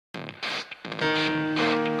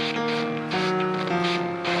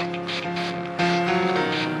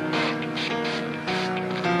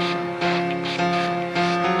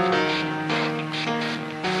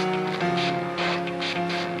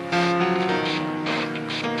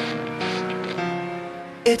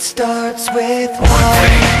It starts with one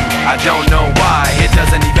thing, I don't know why. It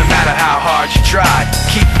doesn't even matter how hard you try.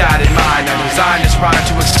 Keep that in mind, I designed this rhyme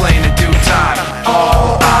to explain in due time.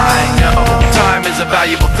 All I know, time is a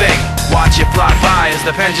valuable thing. Watch it fly by as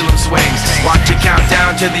the pendulum swings. Watch it count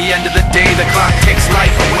down to the end of the day. The clock takes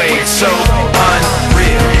life away, it's so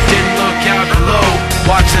unreal. Didn't look out below,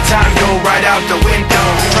 watch the time go right out the window.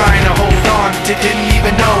 Trying to hold on to didn't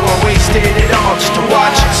even know I wasted it all just to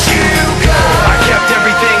watch you go. I kept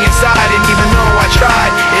everything inside, and even though I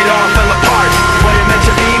tried, it all fell apart. What it meant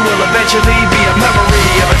to be will eventually be a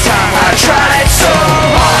memory of a time I tried so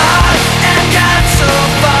hard and got so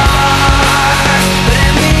far, but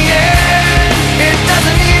in the end, it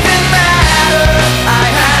doesn't even matter. I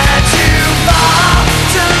had to fall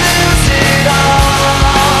to lose it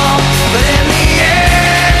all, but in the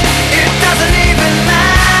end, it doesn't even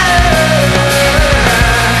matter.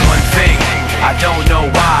 One thing, I don't know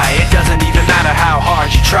why. It doesn't even matter how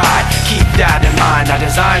hard you try. Keep that in mind, I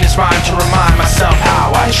designed this rhyme to remind myself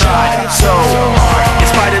how I tried so hard. In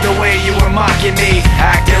spite of the way you were mocking me,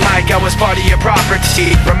 acting like I was part of your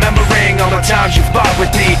property, remembering all the times you fought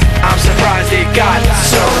with me, I'm surprised it got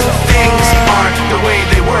so. Things aren't the way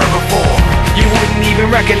they were before. You wouldn't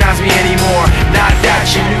even recognize me anymore. Not that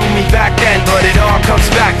you knew me back then, but it all comes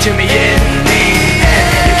back to me in the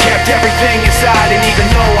end. You kept everything inside, and even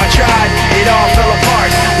though I tried, it all fell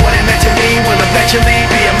apart. What it meant to me will eventually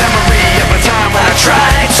be a memory of a time when I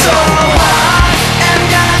tried so hard and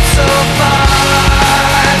got so far,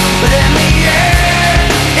 but in the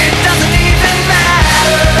end, it doesn't even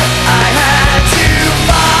matter. I had to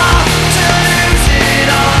fall to lose it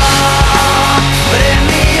all, but in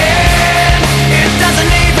the end, it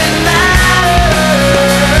doesn't even matter.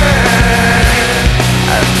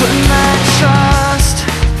 I put my trust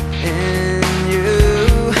in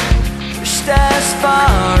you, pushed as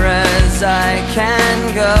far as I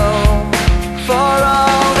can go.